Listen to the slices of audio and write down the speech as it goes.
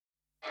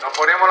Nos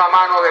ponemos la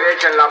mano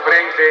derecha en la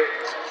frente,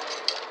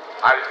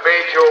 al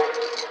pecho,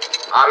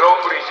 al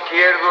hombro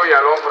izquierdo y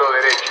al hombro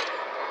derecho.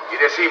 Y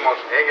decimos,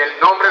 en el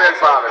nombre del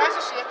Padre,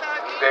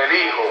 del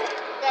Hijo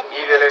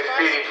y del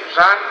Espíritu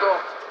Santo.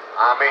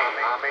 Amén.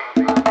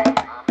 Amén.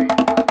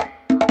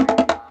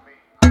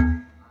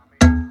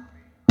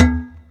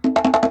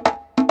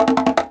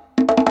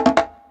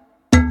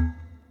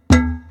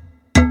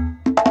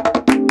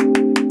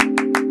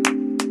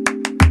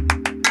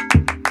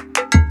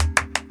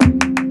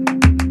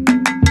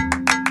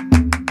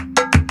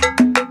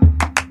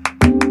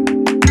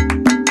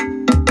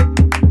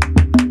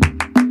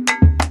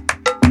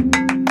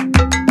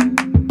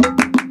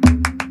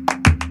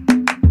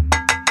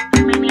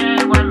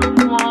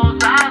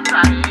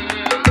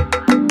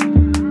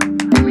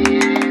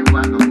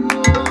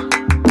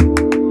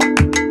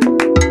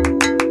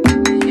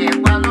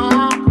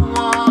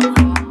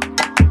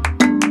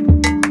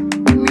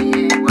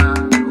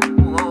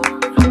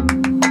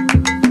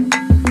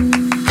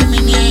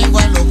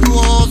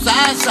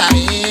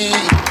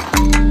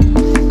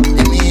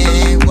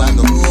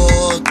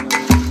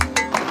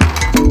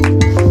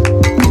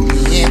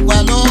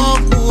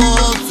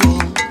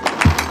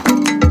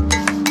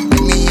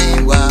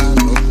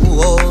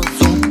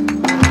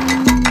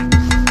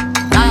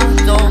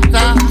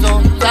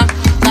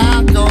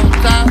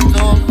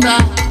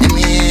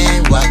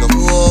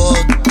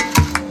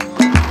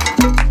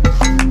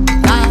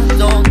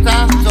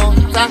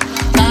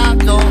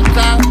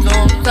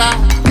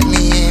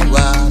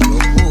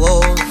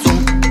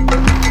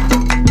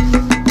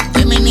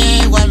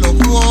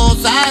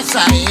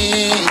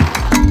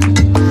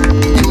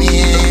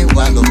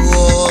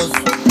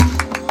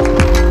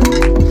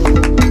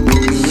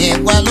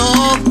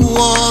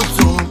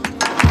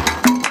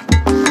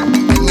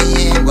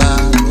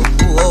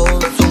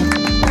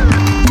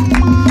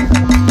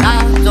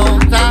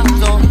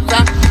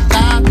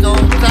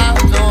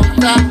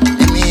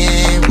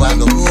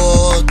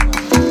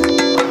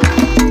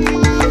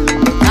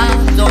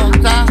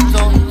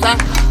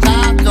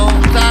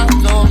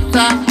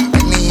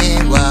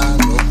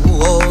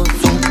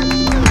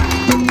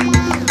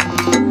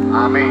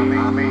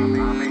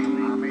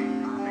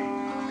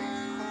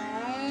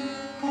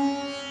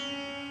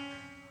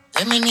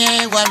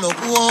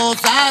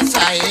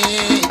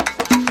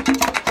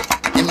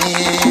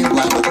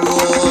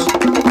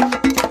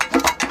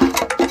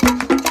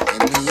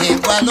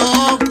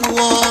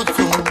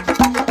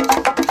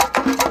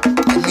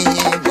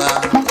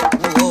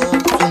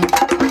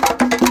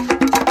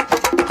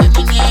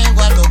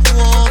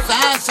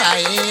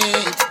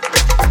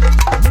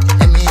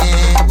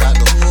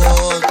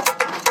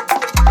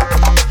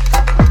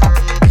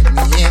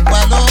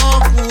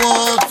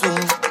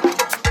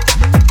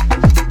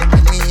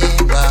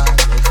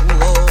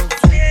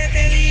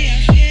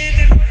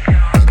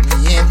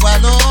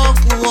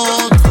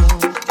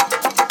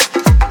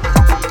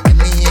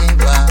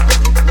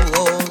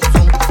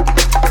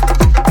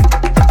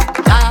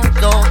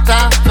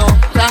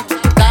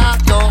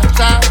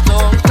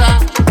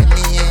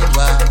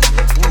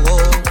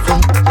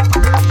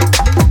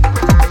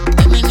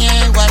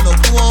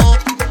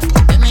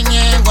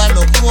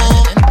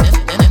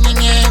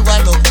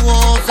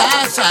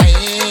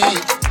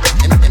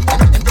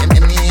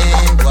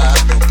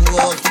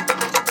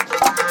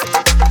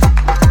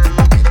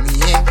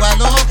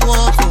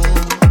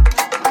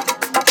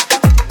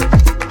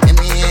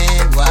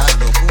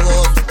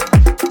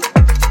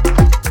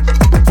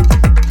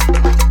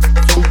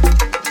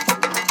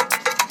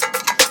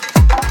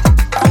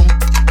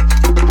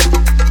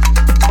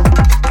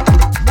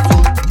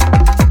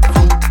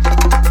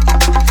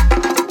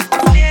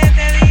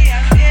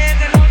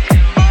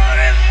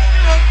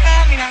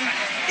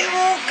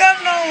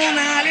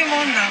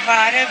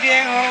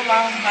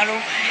 Babalú,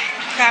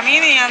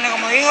 camine y ande,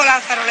 como dijo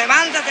Lázaro,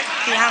 levántate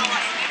y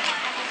anda.